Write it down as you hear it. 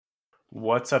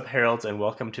What's up, Heralds, and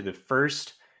welcome to the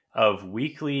first of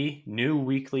new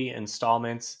weekly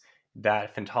installments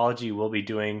that Phantology will be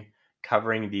doing,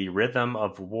 covering the Rhythm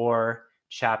of War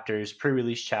chapters,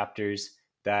 pre-release chapters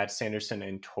that Sanderson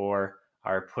and Tor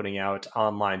are putting out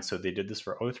online. So they did this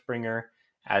for Oathbringer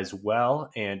as well,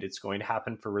 and it's going to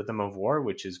happen for Rhythm of War,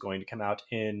 which is going to come out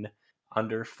in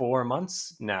under 4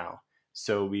 months now.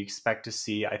 So we expect to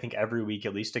see, I think, every week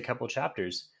at least a couple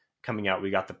chapters coming out. We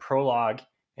got the prologue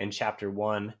and chapter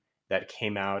 1 that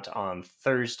came out on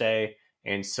Thursday.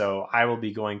 And so I will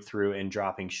be going through and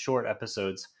dropping short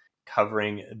episodes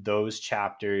covering those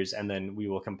chapters, and then we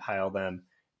will compile them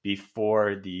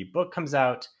before the book comes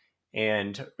out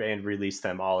and release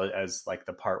them all as like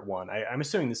the part one. I'm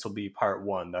assuming this will be part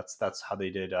one. That's how they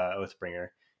did Oathbringer.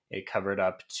 It covered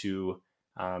up to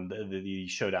the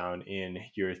showdown in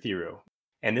Urithiru.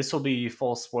 And this will be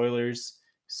full spoilers.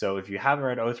 So if you haven't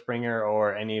read Oathbringer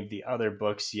or any of the other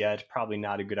books yet, probably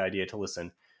not a good idea to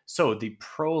listen. So the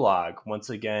prologue, once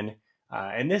again,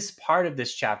 and this part of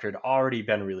this chapter had already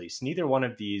been released. Neither one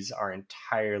of these are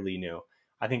entirely new.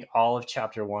 I think all of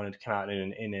chapter 1 had come out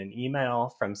in an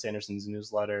email from Sanderson's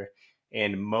newsletter,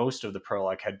 and most of the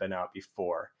prologue had been out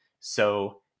before.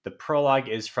 So the prologue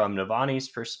is from Navani's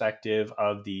perspective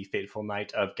of the fateful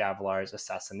night of Gavilar's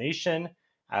assassination,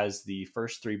 as the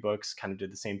first 3 books kind of did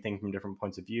the same thing from different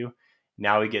points of view.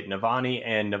 Now we get Navani,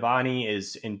 and Navani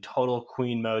is in total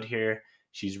queen mode here.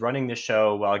 She's running the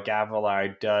show while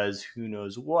Gavilar does who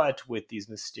knows what with these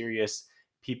mysterious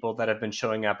people that have been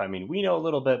showing up. I mean, we know a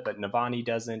little bit, but Navani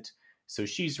doesn't. So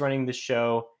she's running the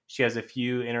show. She has a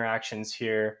few interactions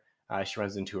here. She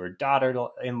runs into her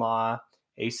daughter-in-law,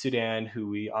 Aesudan, who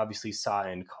we obviously saw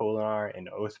in Kholinar and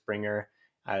Oathbringer,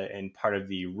 and part of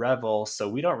the Revel. So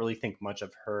we don't really think much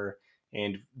of her.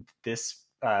 And this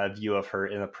view of her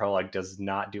in the prologue does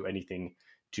not do anything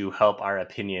to help our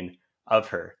opinion of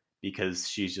her, because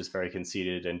she's just very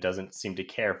conceited and doesn't seem to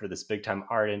care for this big time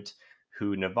Ardent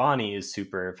who Navani is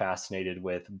super fascinated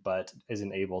with, but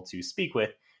isn't able to speak with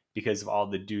because of all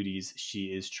the duties she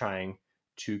is trying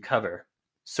to cover.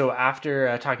 So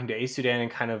after talking to Aesudan and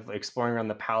kind of exploring around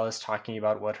the palace, talking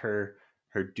about what her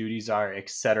duties are,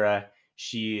 etc.,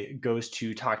 she goes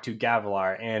to talk to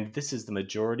Gavilar, and this is the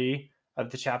majority of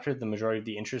the chapter, the majority of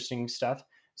the interesting stuff.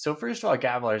 So first of all,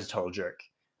 Gavilar is a total jerk.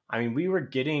 I mean, we were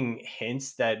getting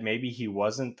hints that maybe he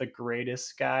wasn't the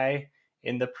greatest guy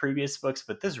in the previous books,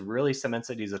 but this really cements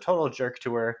that he's a total jerk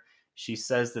to her. She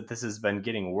says that this has been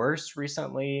getting worse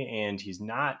recently, and he's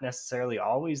not necessarily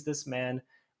always this man,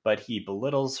 but he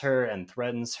belittles her and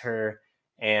threatens her,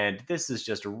 and this is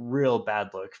just a real bad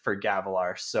look for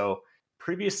Gavilar. So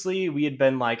previously we had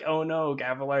been like, oh no,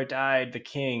 Gavilar died, the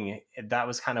king. That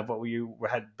was kind of what we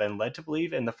had been led to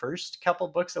believe in the first couple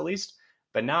books at least.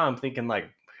 But now I'm thinking,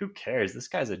 like, who cares? This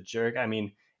guy's a jerk. I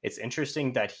mean, it's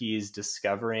interesting that he's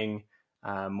discovering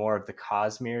more of the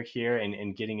Cosmere here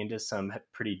and getting into some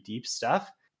pretty deep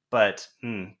stuff, but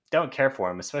don't care for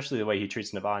him, especially the way he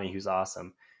treats Navani, who's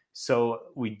awesome. So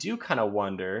we do kind of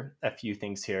wonder a few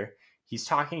things here. He's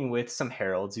talking with some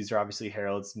heralds. These are obviously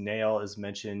heralds. Nail is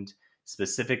mentioned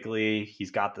specifically.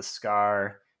 He's got the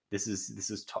scar. This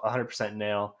is 100%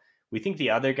 Nail. We think the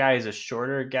other guy is a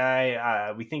shorter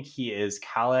guy. We think he is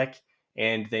Kalek,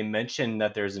 and they mention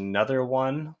that there's another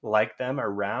one like them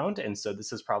around, and so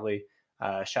this is probably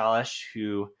Shalash,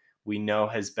 who we know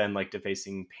has been like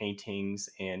defacing paintings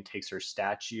and takes her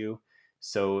statue.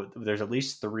 So there's at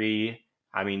least 3.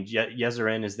 I mean,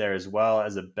 Yezerin is there as well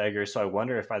as a beggar. So I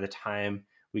wonder if by the time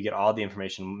we get all the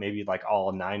information, maybe like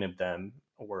all 9 of them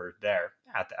were there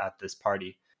at this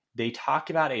party. They talk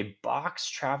about a box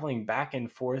traveling back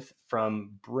and forth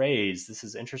from Braze. This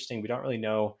is interesting. We don't really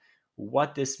know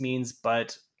what this means,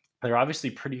 but they're obviously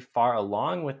pretty far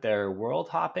along with their world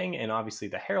hopping, and obviously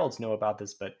the heralds know about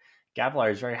this, but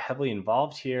Gavilar is very heavily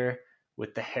involved here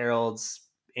with the heralds.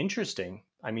 Interesting.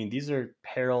 I mean, these are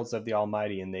heralds of the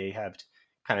Almighty, and they have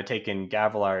kind of taken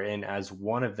Gavilar in as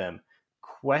one of them.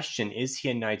 Question, is he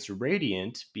a Knights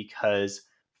Radiant? Because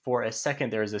for a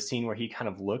second there is a scene where he kind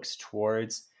of looks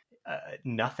towards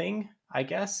nothing, I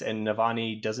guess, and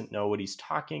Navani doesn't know what he's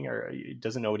talking or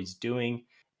doesn't know what he's doing,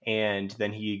 and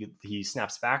then he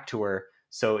snaps back to her.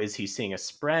 So is he seeing a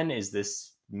spren? Is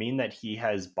this mean that he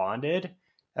has bonded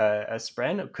a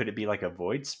spren? Could it be like a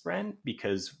void spren?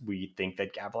 Because we think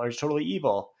that Gavilar is totally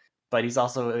evil, but he's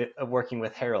also working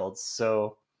with heralds.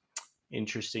 So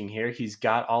interesting here. He's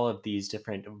got all of these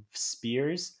different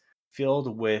spears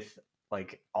filled with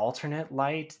like alternate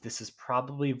light. This is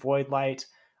probably void light.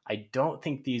 I don't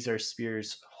think these are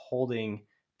spears holding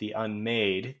the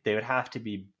unmade. They would have to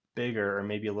be bigger or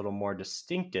maybe a little more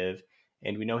distinctive.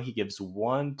 and we know he gives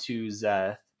one to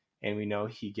Zeth, and we know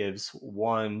he gives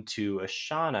one to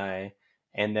Ashani,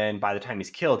 and then by the time he's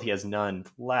killed, he has none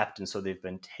left, and so they've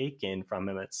been taken from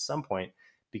him at some point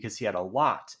because he had a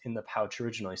lot in the pouch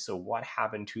originally. So what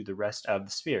happened to the rest of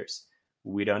the spheres?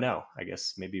 We don't know. I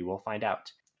guess maybe we'll find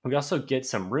out. We also get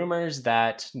some rumors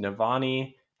that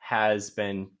Navani has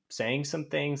been saying some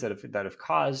things that have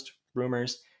caused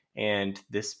rumors, and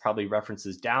this probably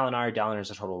references Dalinar.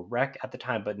 Dalinar's a total wreck at the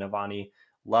time, but Navani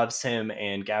loves him,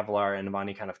 and Gavilar and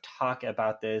Navani kind of talk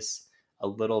about this a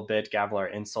little bit.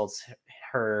 Gavilar insults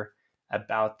her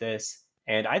about this,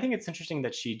 and I think it's interesting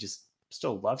that she just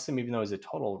still loves him even though he's a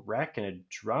total wreck and a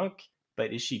drunk.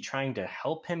 But is she trying to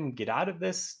help him get out of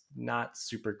this? Not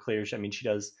super clear. I mean, she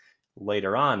does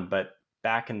later on, but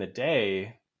back in the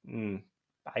day,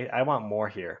 I want more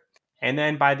here. And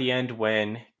then by the end,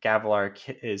 when Gavilar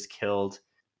is killed,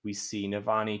 we see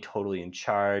Navani totally in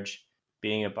charge,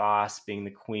 being a boss, being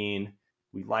the queen.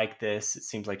 We like this. It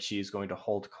seems like she is going to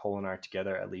hold Kholinar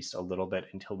together at least a little bit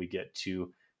until we get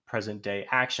to present day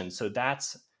action. So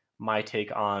that's my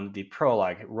take on the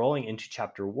prologue. Rolling into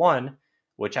chapter 1,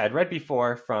 which I'd read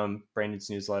before from Brandon's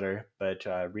newsletter, but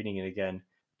reading it again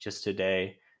just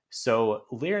today. So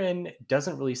Lirin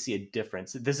doesn't really see a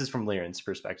difference. This is from Lirin's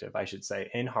perspective, I should say.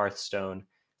 In Hearthstone,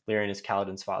 Lirin is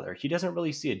Kaladin's father. He doesn't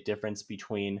really see a difference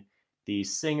between the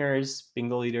singers being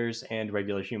the leaders and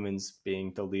regular humans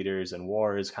being the leaders, and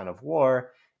war is kind of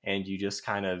war, and you just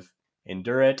kind of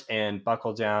endure it and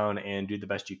buckle down and do the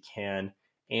best you can.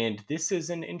 And this is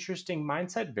an interesting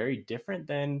mindset, very different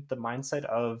than the mindset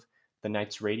of the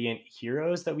Knights Radiant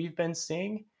heroes that we've been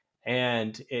seeing.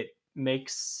 And it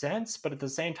makes sense, but at the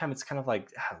same time, it's kind of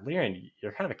like, Lirin,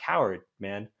 you're kind of a coward,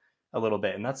 man, a little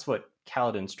bit. And that's what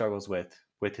Kaladin struggles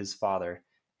with his father.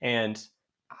 And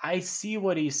I see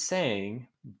what he's saying,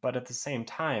 but at the same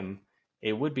time,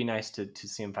 it would be nice to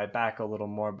see him fight back a little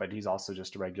more, but he's also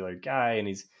just a regular guy, and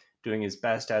he's doing his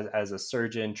best as a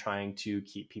surgeon, trying to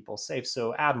keep people safe.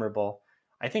 So admirable.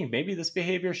 I think maybe this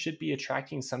behavior should be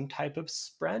attracting some type of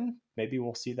spren. Maybe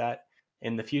we'll see that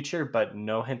in the future, but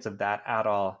no hints of that at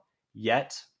all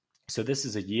yet. So this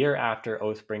is a year after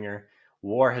Oathbringer.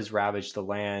 War has ravaged the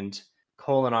land.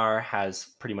 Kholinar has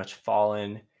pretty much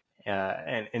fallen,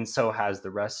 and so has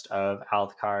the rest of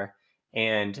Althkar.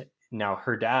 And now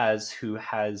Herdaz, who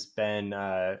has been,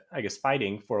 I guess,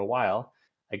 fighting for a while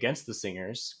against the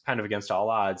Singers, kind of against all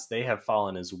odds, they have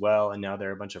fallen as well. And now there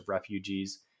are a bunch of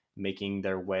refugees making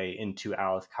their way into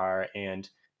Althkar. And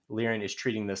Lirin is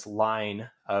treating this line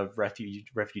of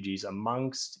refugees.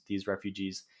 Amongst these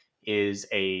refugees is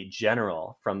a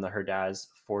general from the Herdaz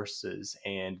forces,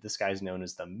 and this guy's known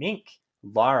as the Mink.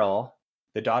 Laurel,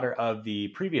 the daughter of the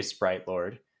previous Bright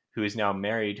Lord, who is now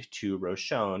married to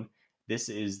Roshone. This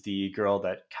is the girl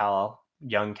that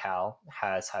young Cal,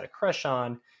 has had a crush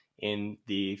on in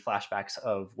the flashbacks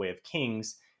of Way of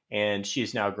Kings, and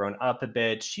she's now grown up a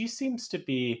bit. She seems to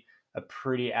be a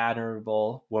pretty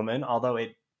admirable woman, although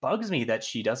it bugs me that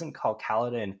she doesn't call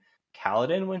Kaladin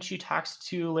when she talks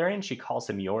to Lirin. She calls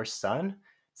him your son.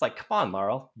 It's like, come on,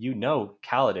 Laurel. You know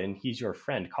Kaladin. He's your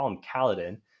friend. Call him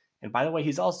Kaladin. And by the way,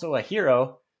 he's also a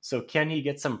hero. So can he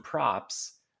get some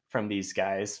props from these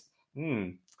guys?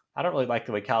 I don't really like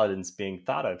the way Kaladin's being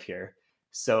thought of here.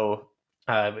 So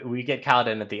we get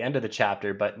Kaladin at the end of the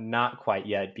chapter, but not quite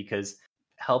yet, because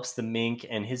helps the Mink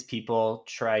and his people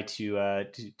try to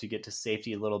get to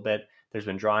safety a little bit. There's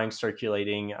been drawings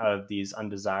circulating of these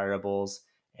undesirables,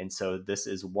 and so this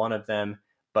is one of them.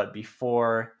 But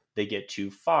before they get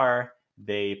too far,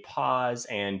 they pause,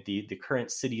 and the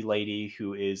current city lady,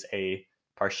 who is a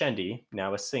Parshendi,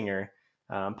 now a singer,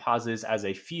 pauses as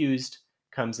a Fused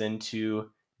comes into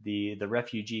the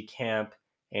refugee camp.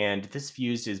 And this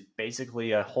Fused is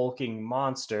basically a hulking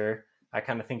monster. I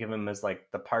kind of think of him as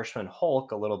like the Parshman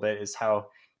Hulk a little bit, is how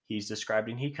he's described.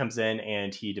 And he comes in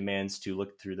and he demands to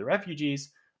look through the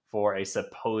refugees for a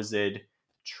supposed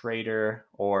traitor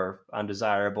or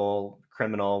undesirable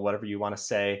criminal, whatever you want to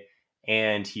say.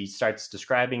 And he starts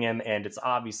describing him, and it's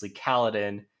obviously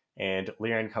Kaladin. And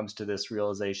Lirin comes to this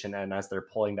realization, and as they're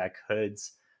pulling back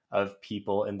hoods of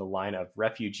people in the line of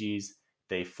refugees,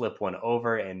 they flip one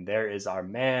over, and there is our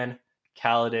man,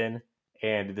 Kaladin.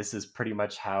 And this is pretty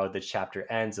much how the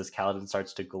chapter ends, as Kaladin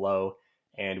starts to glow.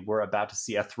 And we're about to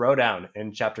see a throwdown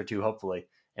in chapter 2, hopefully,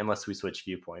 unless we switch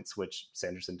viewpoints, which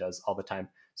Sanderson does all the time.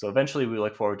 So eventually we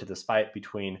look forward to this fight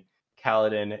between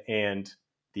Kaladin and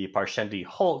the Parshendi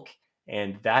Hulk.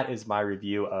 And that is my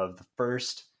review of the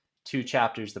first 2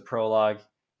 chapters, the prologue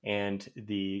and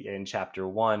in chapter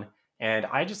 1. And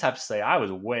I just have to say, I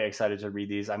was way excited to read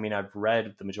these. I mean, I've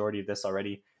read the majority of this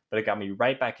already, but it got me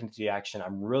right back into the action.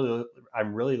 I'm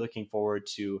really looking forward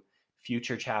to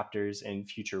future chapters and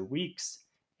future weeks,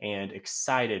 and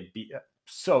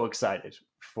so excited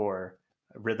for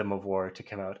Rhythm of War to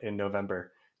come out in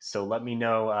November. So let me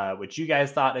know what you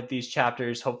guys thought of these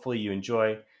chapters. Hopefully you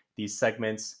enjoy these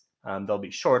segments. They'll be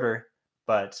shorter,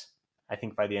 but I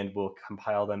think by the end we'll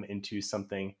compile them into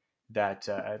something that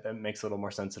makes a little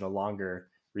more sense in a longer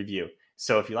review.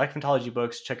 So if you like Phantology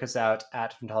Books, check us out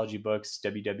at Phantology Books,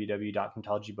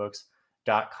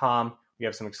 www.phantologybooks.com. We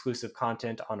have some exclusive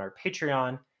content on our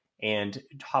Patreon, and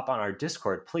hop on our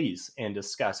Discord, please, and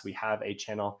discuss. We have a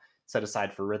channel set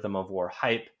aside for Rhythm of War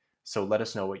hype. So let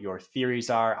us know what your theories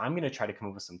are. I'm going to try to come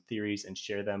up with some theories and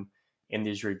share them in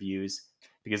these reviews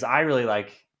because I really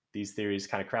like these theories,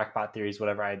 kind of crackpot theories,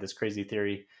 whatever. I had this crazy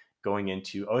theory going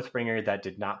into Oathbringer that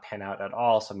did not pan out at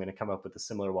all. So I'm going to come up with a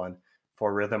similar one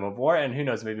for Rhythm of War. And who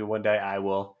knows, maybe one day I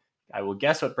will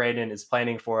guess what Brandon is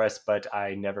planning for us, but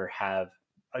I never have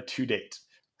a to date.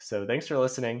 So thanks for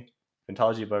listening.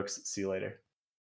 Phantology Books. See you later.